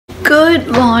Good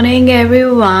morning,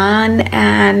 everyone,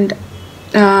 and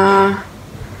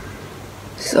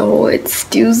so it's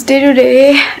Tuesday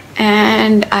today,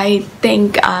 and I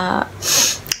think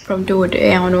from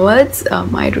today onwards,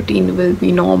 my routine will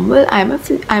be normal.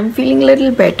 I'm feeling a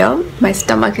little better. My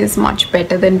stomach is much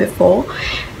better than before,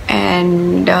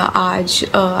 and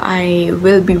I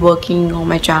will be working on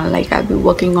my channel. Like I'll be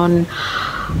working on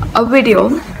a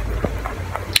video.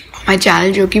 My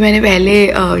channel जो कि मैंने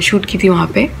पहले shoot की थी वहाँ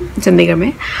पे चंडीगढ़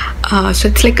में. So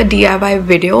it's like a DIY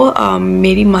video.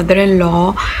 मेरी मदर इन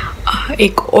लॉ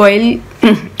एक ऑयल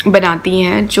बनाती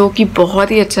हैं जो कि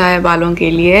बहुत ही अच्छा है बालों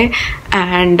के लिए,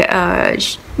 एंड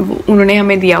उन्होंने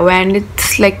हमें दिया हुआ है, and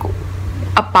it's like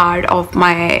a part of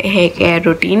my hair care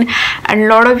routine, and a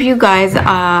lot of you guys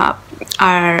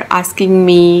are asking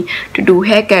me to do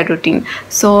hair care routine.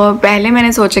 So पहले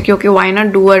मैंने सोचा कि okay, why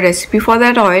not do a recipe for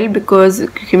that oil, because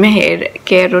क्योंकि मैं hair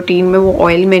care routine में वो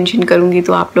oil mention करूँगी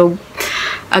तो आप लोग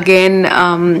again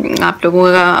आप लोगों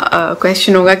का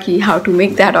question होगा कि how to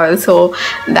make that oil. So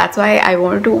that's why I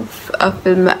wanted to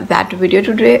film that video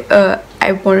today.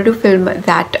 I wanted to film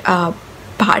that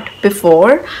part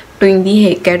before doing the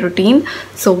hair care routine.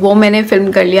 So वो मैंने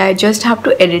film कर लिया. I just have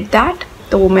to edit that.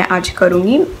 तो वो मैं आज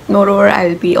करूँगी. Moreover,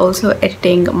 I'll be also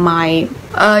editing my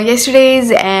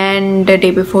yesterday's and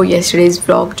day before yesterday's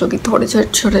vlog, जो कि थोड़े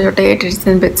छोटे edits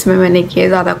and bits में मैंने किए.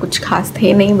 ज़्यादा कुछ खास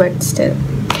थे नहीं, but still.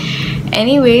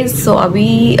 Anyways, so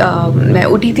अभी मैं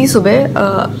उठी थी सुबह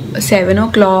 7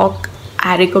 o'clock.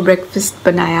 हैरी को ब्रेकफास्ट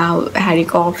बनाया, हैरी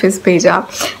को ऑफिस भेजा,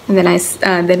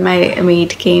 and then my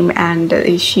maid came and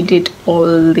she did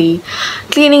all the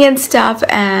cleaning and stuff,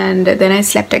 and then I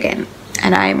slept again,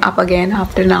 and I'm up again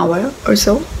after an hour or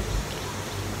so.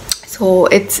 So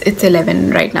it's 11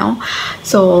 right now.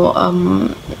 So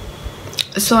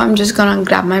I'm just gonna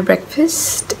grab my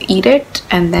breakfast, eat it,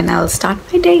 and then I'll start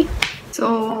my day. So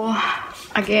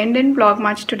again, didn't vlog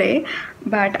much today,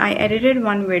 but I edited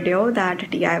one video, that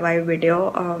DIY video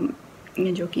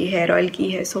जो कि hair oil की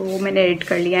है. So वो मैंने edit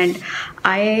कर लिया, and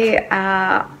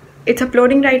it's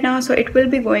uploading right now, so it will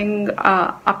be going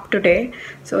up today.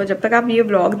 So जब तक आप ये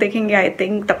vlog देखेंगे, I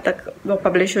think तब तक वो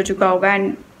publish हो चुका होगा.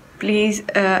 And please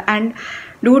and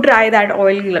do try that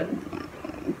oil,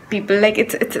 people. Like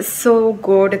it's so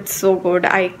good, it's so good.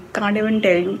 I can't even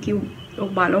tell you कि वो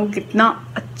बालों को कितना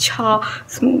अच्छा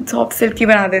स्मूथ सॉफ्ट सिल्की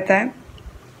बना देता है.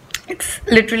 It's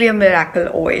literally a miracle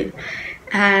oil.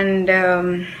 And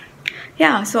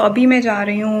या सो अभी मैं जा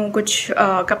रही हूँ कुछ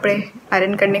कपड़े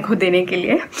आयरन करने को देने के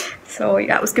लिए. सो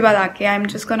या उसके बाद आके I am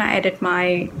just gonna edit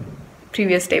my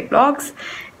previous day blogs,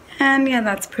 and या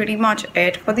that's pretty much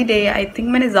it for the day. I think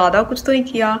मैंने ज़्यादा कुछ तो नहीं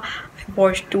किया. आई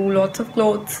wash 2 lots of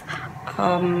clothes,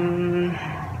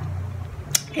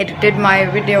 edited my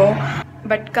video,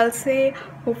 but कल से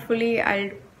hopefully I'll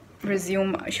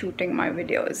resume shooting my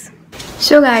videos.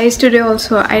 So guys, today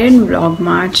also I didn't vlog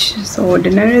much, so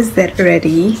dinner is there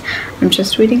ready. I'm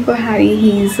just waiting for Harry.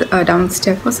 He's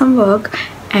downstairs for some work,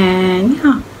 and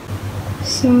yeah,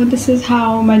 so this is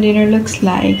how my dinner looks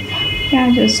like.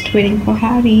 Yeah, just waiting for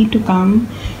Harry to come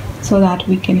so that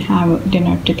we can have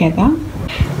dinner together.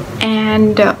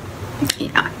 And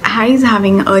yeah, Harry's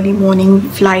having early morning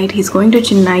flight. He's going to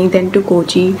Chennai, then to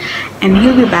Kochi, and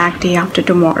he'll be back day after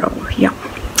tomorrow. Yeah.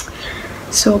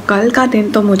 So कल का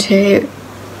दिन तो मुझे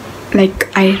like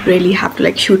I really have to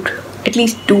like shoot at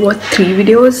least 2 or 3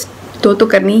 videos. तो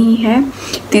करनी ही है.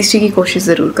 तीसरी की कोशिश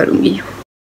ज़रूर करूँगी.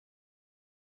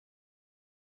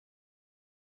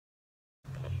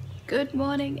 Good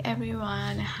morning,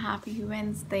 everyone. Happy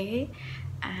Wednesday.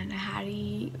 And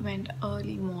Harry went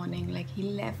early morning, like he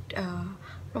left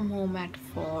from home at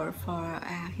 4 for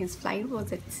his flight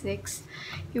was at 6.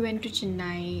 He went to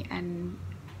Chennai, and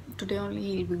today only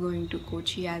he'll be going to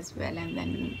Kochi as well, and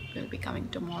then we'll be coming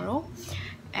tomorrow.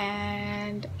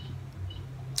 And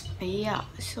yeah,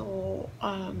 so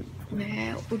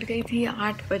मैं उठ गई थी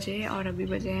 8 बजे और अभी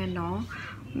बजे हैं 9.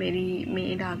 मेरी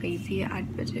मेड आ गई थी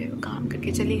 8 बजे, काम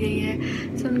करके चली गई है.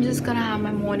 So I'm just gonna have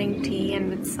my morning tea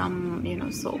and with some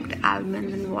soaked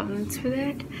almonds and walnuts with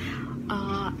it.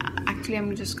 Actually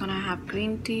I'm just gonna have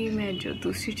green tea. मैं जो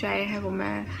दूसरी चाय है वो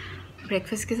मैं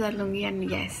breakfast के साथ लूँगी. And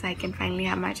yes, I can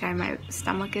finally have my chai. My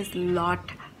stomach is a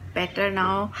lot better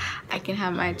now. I can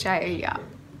have my chai. Yeah,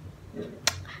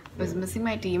 was missing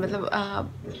my tea. मतलब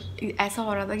ऐसा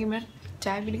हो रहा था कि मेरा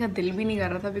चाय पीने का दिल भी नहीं कर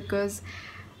रहा था, because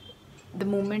the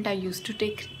moment I used to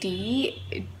take tea,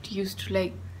 it used to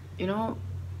like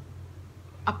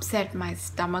upset my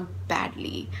stomach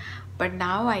badly. But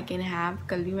now I can have,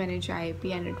 कल भी मैंने चाय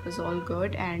P and it was all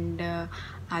good, and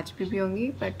आज भी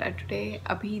होंगी. But today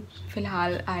अभी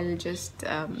फ़िलहाल I'll just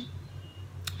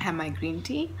have my green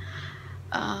tea.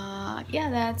 Yeah,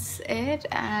 that's it,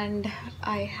 and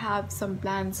I have some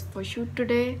plans for shoot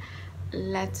today.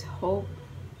 Let's hope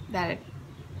that it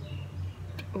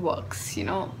works,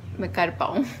 मैं कर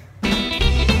पाऊँ.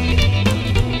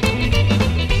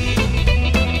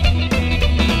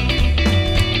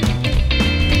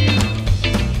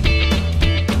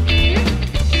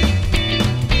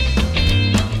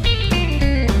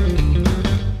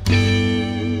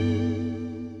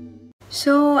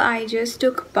 So I just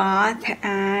took a bath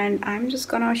and I'm just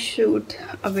gonna shoot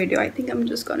a video. I think I'm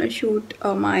just gonna shoot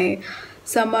my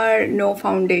summer no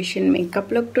foundation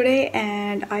makeup look today,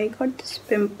 and I got this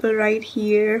pimple right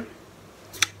here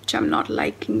which I'm not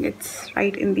liking. It's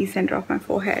right in the center of my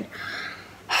forehead.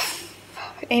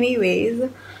 Anyways,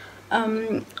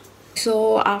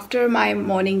 so after my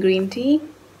morning green tea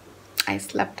I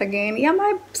slept again. Yeah,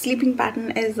 my sleeping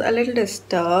pattern is a little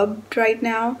disturbed right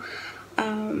now.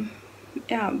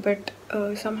 Yeah, but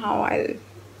somehow I'll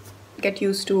get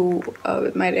used to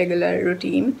with my regular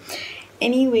routine.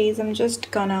 Anyways, I'm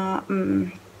just gonna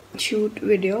shoot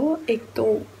video. एक तो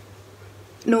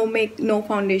no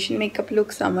foundation makeup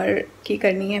look summer की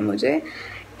करनी है मुझे,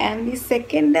 and the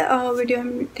second video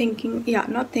I'm thinking,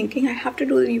 not thinking, I have to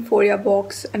do the Euphoria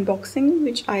box unboxing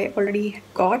which I already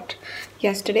got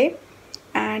yesterday,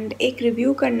 and एक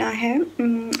review करना है.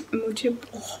 मुझे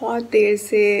बहुत देर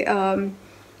से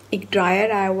एक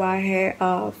ड्रायर आया हुआ है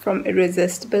फ्रॉम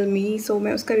इरेजिस्टिबल मी, सो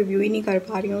मैं उसका रिव्यू ही नहीं कर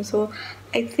पा रही हूँ. सो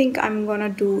I think I am gonna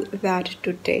do that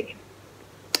today.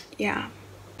 या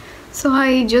सो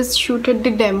I just shooted the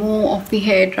demo of the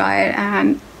hair dryer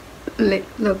and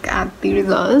look at the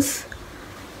results.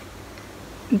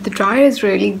 The dryer is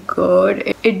really good.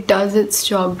 It does its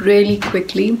job really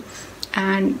quickly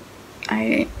and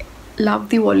I love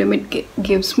the volume it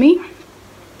gives me.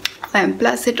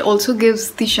 Plus it also gives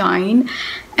the shine,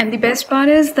 and the best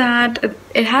part is that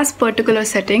it has particular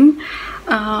setting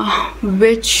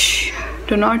which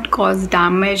do not cause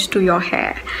damage to your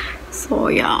hair. So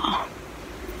yeah,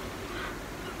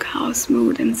 look how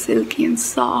smooth and silky and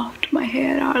soft my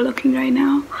hair are looking right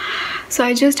now. So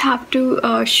I just have to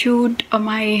shoot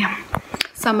my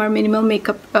summer minimal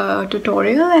makeup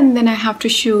tutorial, and then I have to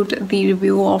shoot the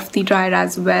review of the dryer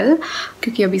as well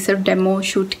क्योंकि अभी सिर्फ demo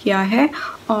shoot किया है.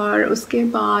 और उसके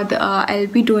बाद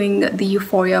I'll be doing the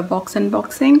Euphoria box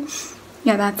unboxing.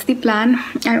 Yeah, that's the plan.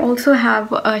 I also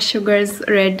have Sugar's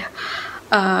red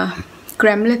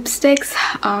creme lipsticks,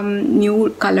 new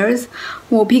colors,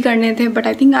 वो भी करने थे, but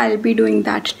I think I'll be doing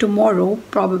that tomorrow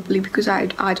probably because I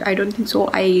don't think so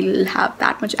I'll have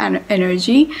that much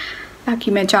energy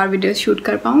ताकि मैं 4 videos shoot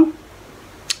कर पाऊँ.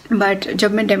 But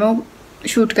जब मैं डेमो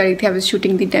शूट करी थी, I was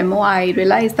shooting the demo, I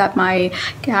realized that my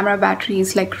camera battery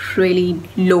is like really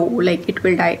low, like it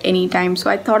will die anytime. So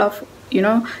I thought of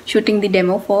shooting the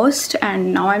demo first,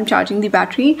 and now I'm charging the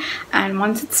battery, and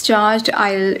once it's charged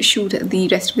I'll shoot the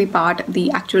rest of the part, the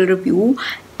actual review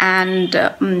and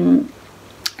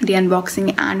the unboxing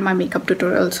and my makeup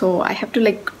tutorial. So I have to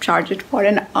like charge it for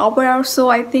an hour or so,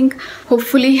 I think,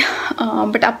 hopefully.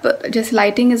 But up just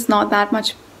lighting is not that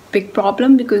much big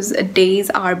problem because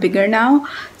days are bigger now,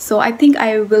 so I think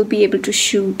I will be able to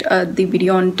shoot the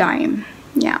video on time.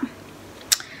 Yeah,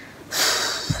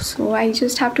 so I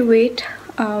just have to wait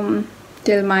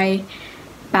till my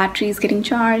battery is getting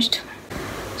charged.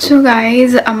 So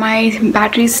guys, my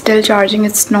battery is still charging.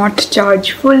 It's not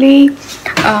charged fully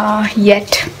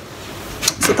yet,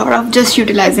 so thought of just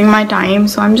utilizing my time.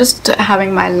 So I'm just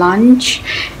having my lunch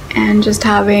and just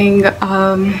having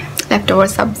leftover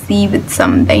sabzi with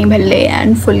some dahi bhalle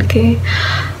and fulke.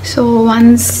 So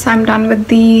once I'm done with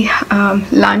the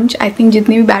lunch, I think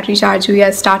jitni bhi battery charge hui, I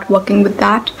start working with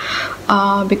that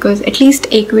because at least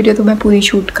ek video to main puri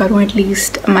shoot karu, at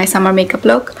least my summer makeup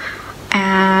look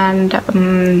and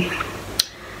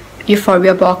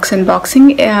Euphoria box unboxing.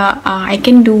 I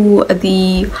can do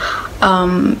the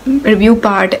review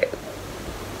part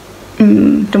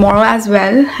tomorrow as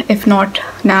well, if not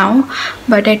now,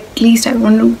 but at least I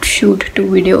want to shoot 2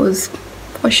 videos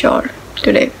for sure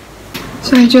today.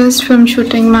 So I just finished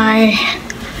shooting my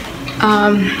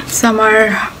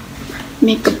summer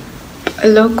makeup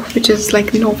look, which is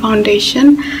like no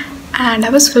foundation, and I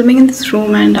was filming in this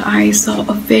room and I saw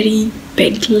a very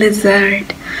big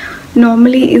lizard.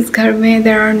 Normally is घर में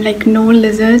there are like no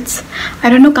lizards. I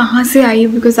don't know कहाँ से आई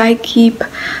because I keep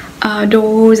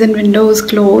doors and windows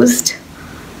closed.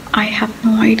 I have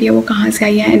no idea वो कहाँ से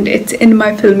आई है, and it's in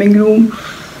my filming room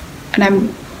and I'm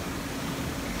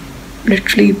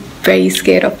literally very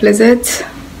scared of lizards.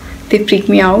 They freak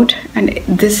me out, and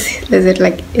this lizard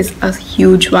like is a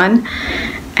huge one,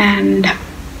 and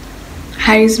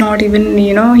Harry's not even,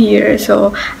 you know, here. So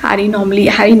Harry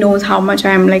knows how much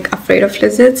I'm like afraid of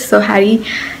lizards. So Harry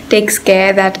takes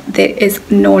care that there is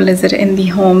no lizard in the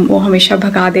home. वो हमेशा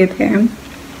भगा देते हैं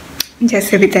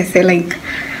जैसे भी तैसे, like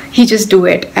he just do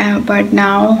it. But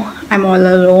now I'm all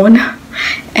alone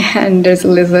and there's a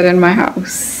lizard in my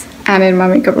house and in my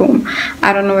makeup room.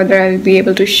 I don't know whether I'll be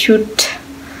able to shoot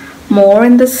more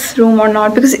in this room or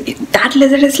not, because that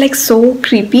lizard is like so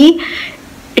creepy.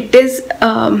 It is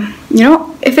you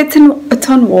know, if it's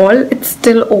on wall, it's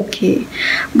still okay,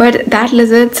 but that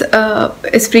lizard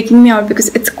is freaking me out because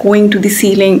it's going to the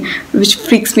ceiling, which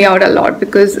freaks me out a lot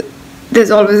because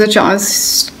there's always a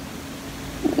chance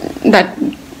that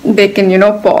they can, you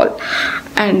know, fall,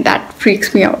 and that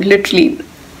freaks me out literally.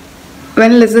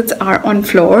 When lizards are on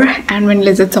floor and when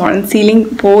lizards are on ceiling,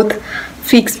 both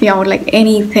freaks me out like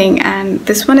anything, and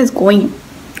this one is going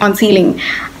on ceiling.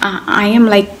 I am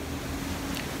like,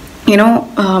 you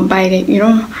know, by, you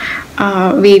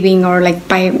know, waving or like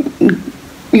by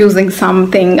using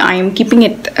something, I am keeping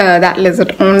it that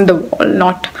lizard on the wall,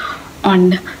 not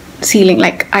on ceiling.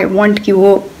 Like I want कि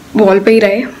वो wall पे ही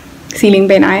रहे, ceiling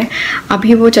पे ना आए.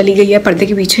 अभी वो चली गई है पर्दे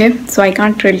के पीछे, so I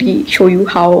can't really show you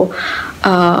how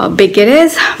big it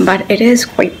is, but it is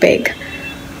quite big.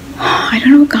 I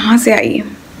don't know कहाँ से आई.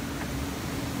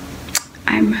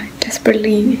 I'm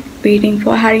desperately waiting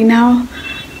for Harry now,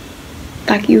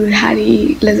 ताकि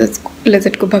Harry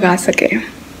lizard को भगा सके.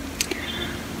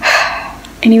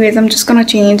 Anyways, I'm just gonna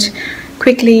change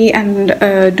quickly and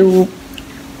do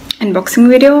unboxing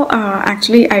video.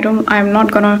 Actually, I'm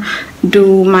not gonna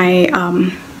do my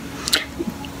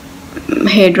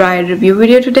hair dryer review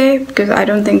video today because I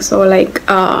don't think so, like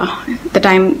the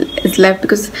time is left,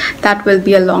 because that will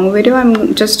be a long video.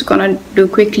 I'm just gonna do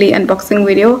quickly unboxing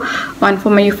video, one for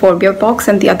my Euphorbia box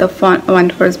and the other one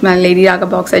for my Lady Gaga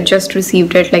box. I just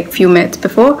received it like few minutes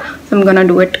before, so I'm gonna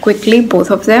do it quickly,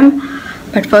 both of them.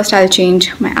 But first I'll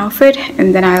change my outfit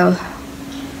and then I'll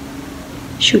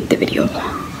shoot the video.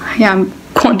 Yeah, I'm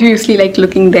continuously like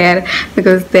looking there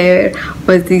because there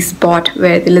was the spot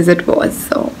where the lizard was,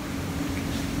 so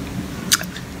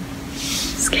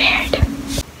scared.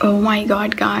 Oh my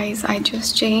god guys, I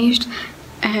just changed,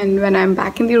 and when I'm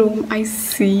back in the room I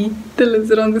see the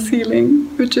lizard on the ceiling,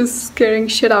 which is scaring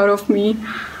shit out of me.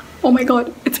 Oh my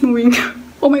god, it's moving.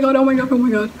 Oh my god, oh my god, oh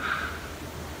my god.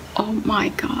 Oh my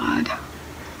god,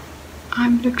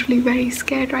 I'm literally very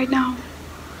scared right now.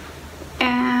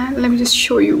 And let me just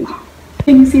show you.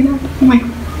 Can you see that? Oh my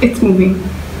god, it's moving.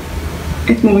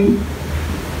 It's moving.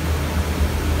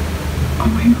 Oh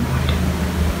my god.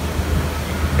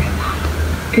 Look at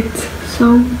that. It's so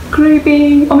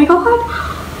creepy. Oh my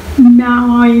god.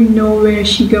 Now I know where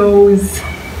she goes.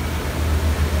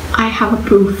 I have a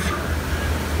proof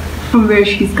from where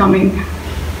she's coming.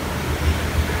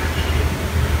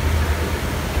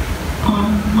 Oh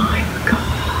my god.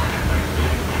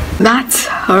 That's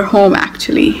her home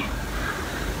actually.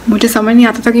 मुझे समझ नहीं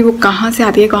आता था कि वो कहाँ से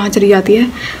आती है, कहाँ चली जाती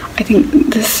है. I think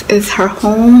this is her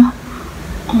home.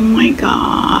 Oh my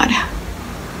god.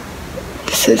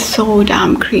 This is so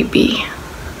damn creepy.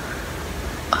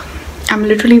 I'm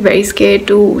literally very scared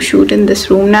to shoot in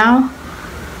this room now.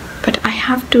 But I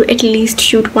have to at least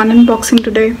shoot one unboxing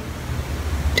today,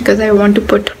 because I want to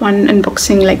put one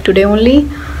unboxing like today only.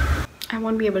 I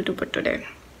won't be able to put today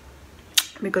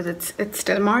because it's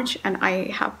still March and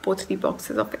I have both the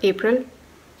boxes of April,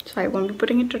 so I won't be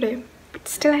putting it today, but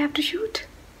still I have to shoot.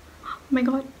 Oh my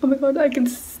god, I can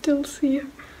still see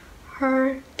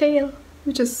her tail,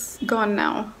 which is gone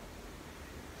now.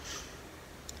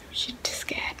 She's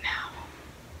scared now.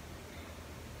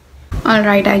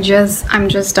 Alright, I'm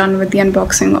just done with the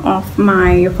unboxing of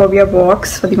my Phobia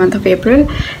box for the month of April,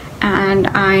 and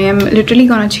I am literally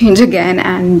gonna change again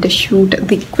and shoot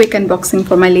the quick unboxing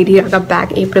for my Lady Gaga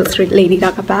bag, April's Lady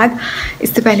Gaga bag.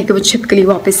 इससे पहले कि वो छिपकली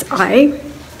वापस आए.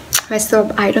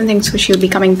 So I don't think so she'll be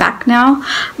coming back now,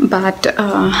 but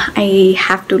I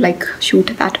have to like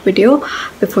shoot that video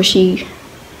before she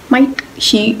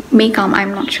may come,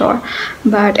 I'm not sure.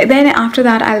 But then after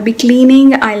that I'll be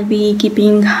cleaning, I'll be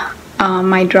keeping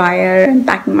my dryer and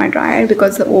packing my dryer,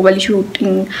 because वो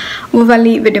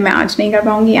वाली video मैं आज नहीं कर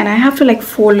पाऊँगी, and I have to like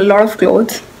fold a lot of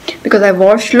clothes because I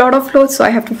washed a lot of clothes, so I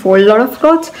have to fold a lot of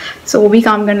clothes. So वो भी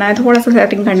काम करना है, थोड़ा सा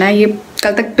setting करना है. ये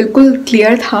कल तक बिल्कुल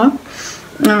clear था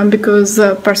because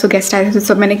परसों गेस्ट आए थे, तो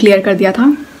सब मैंने clear कर दिया था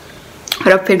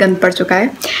और अब फिर गंद पड़ चुका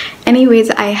है. Anyways,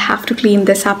 I have to clean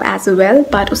this up as well,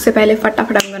 but उससे पहले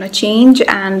फटाफट I'm gonna change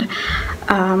and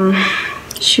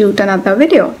shoot another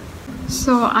video.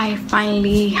 So I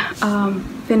finally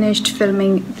finished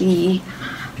filming the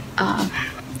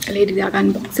Lady Gaga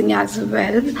unboxing as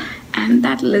well, And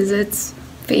that lizard's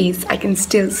face, I can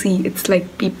still see. It's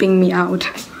like peeping me out.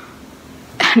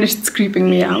 And it's creeping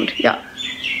me out. Yeah.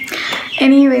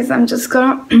 Anyways, I'm just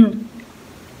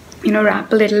gonna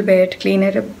wrap a little bit, clean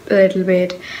it a little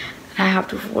bit. I have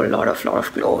to fold a lot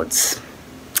of clothes.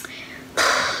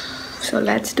 So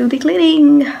let's do the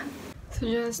cleaning.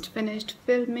 So just finished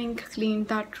filming, cleaned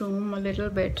that room a little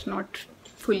bit, not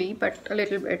fully but a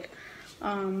little bit,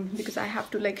 because I have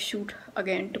to like shoot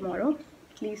again tomorrow.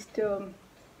 At least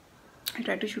I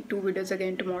try to shoot 2 videos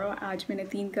again tomorrow. आज मैंने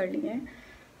 3 कर लिए हैं.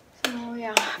 So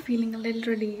yeah, feeling a little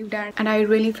relieved, and I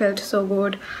really felt so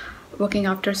good working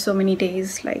after so many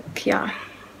days. Like, yeah,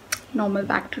 normal,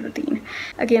 back to routine.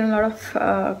 Again, a lot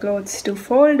of clothes to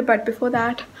fold, but before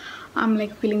that I'm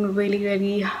like feeling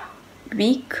really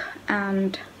weak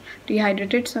and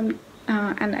dehydrated. So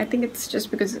and I think it's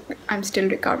just because I'm still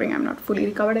recovering. I'm not fully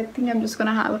recovered. I think I'm just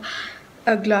gonna have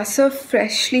a glass of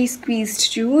freshly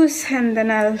squeezed juice, and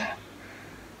then I'll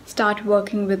start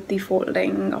working with the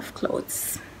folding of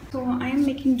clothes. So I am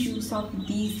making juice of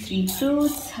these 3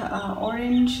 fruits.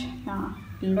 Orange, yeah,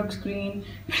 it looks green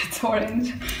but it's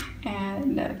orange,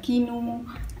 and quinoa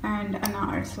and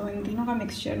anar. So in तीनों का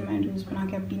mixture मैं juice बना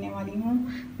के अब पीने वाली हूँ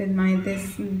with my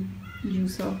this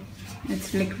juicer.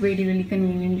 It's like really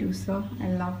convenient juicer.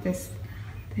 I love this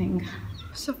thing.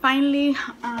 So finally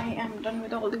I am done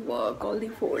with all the work, all the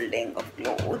folding of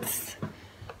clothes.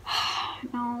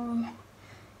 Now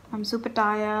I'm super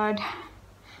tired.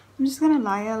 I'm just gonna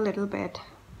lie a little bit,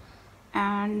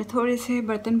 and थोड़े से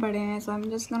बर्तन पड़े हैं, so I'm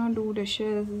just gonna do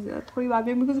dishes थोड़ी बाद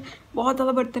में, because बहुत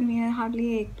ज़्यादा बर्तन नहीं है, hardly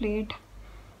 1 plate,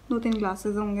 2-3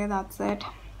 glasses होंगे, that's it.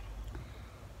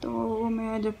 तो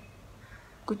मैं जब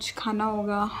कुछ खाना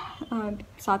होगा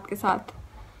साथ के साथ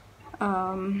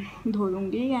धो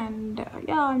लूँगी. And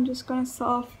yeah, I'm just gonna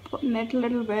surf net a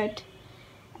little bit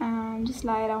and just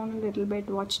lie around a little bit,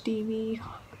 watch TV,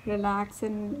 relax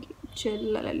and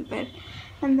chill a little bit,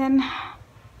 and then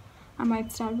I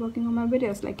might start working on my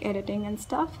videos, like editing and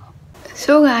stuff.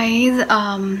 So guys,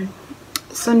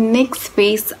 so Nick's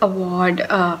Face Award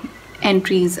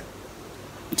entries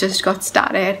just got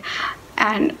started,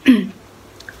 and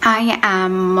I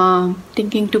am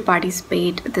thinking to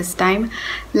participate this time.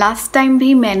 Last time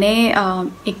भी मैंने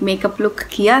एक makeup look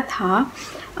किया था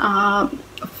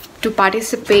to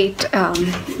participate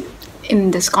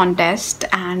in this contest,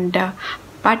 and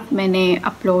but मैंने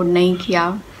upload नहीं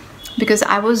किया because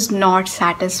I was not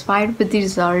satisfied with the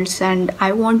results, and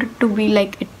I wanted to be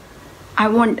like it. I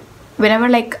want whenever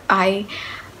like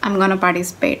I'm gonna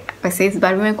participate, वैसे इस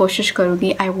बार भी मैं कोशिश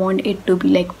करूँगी. I want it to be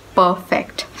like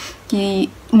perfect, कि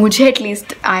मुझे at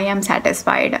least I am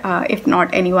satisfied. If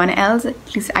not anyone else,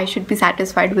 at least I should be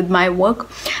satisfied with my work.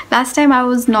 Last time I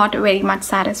was not very much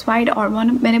satisfied, और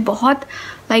मैंने बहुत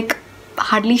like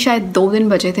hardly शायद 2 दिन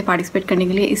बचे थे participate करने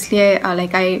के लिए, इसलिए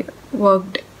like I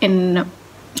worked in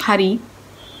hurry,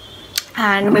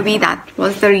 and maybe that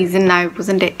was the reason I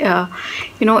wasn't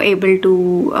able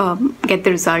to get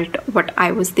the result what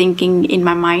I was thinking in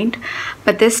my mind.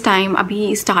 But this time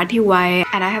abhi start hi hua hai,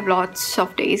 and I have lots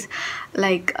of days,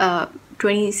 like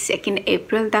 22nd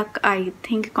April tak I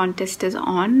think contest is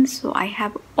on, so I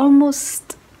have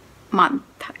almost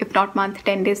month, if not month,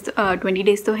 10 days 20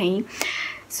 days to hai.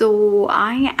 So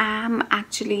I am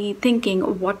actually thinking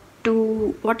what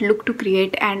look to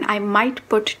create, and I might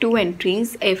put 2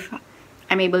 entries if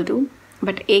I'm able to,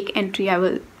 but 1 entry I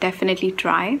will definitely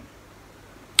try.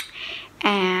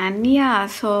 And yeah,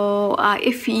 so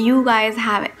if you guys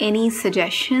have any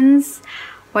suggestions,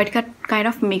 what kind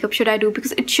of makeup should I do,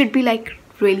 because it should be like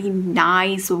really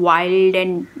nice, wild,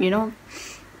 and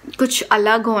कुछ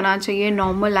अलग होना चाहिए,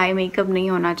 normal eye makeup नहीं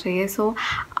होना चाहिए. So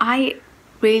I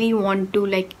really want to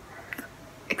like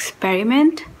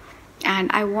experiment,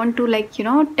 and I want to like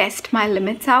test my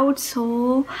limits out.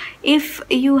 So if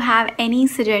you have any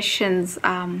suggestions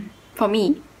for me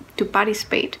to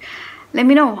participate, let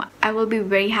me know. I will be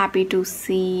very happy to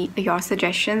see your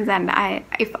suggestions, and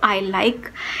if I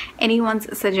like anyone's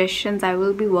suggestions, I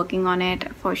will be working on it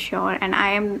for sure. And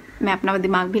मैं अपना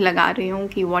दिमाग भी लगा रही हूँ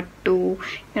कि what to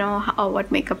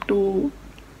what makeup to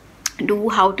do,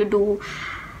 how to do.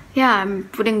 Yeah, I'm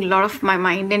putting a lot of my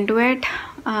mind into it.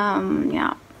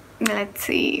 Yeah, let's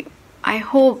see. I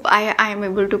hope I am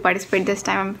able to participate this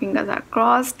time. My fingers are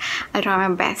crossed. I'll try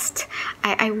my best.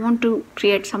 I want to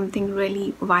create something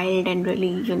really wild and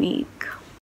really unique.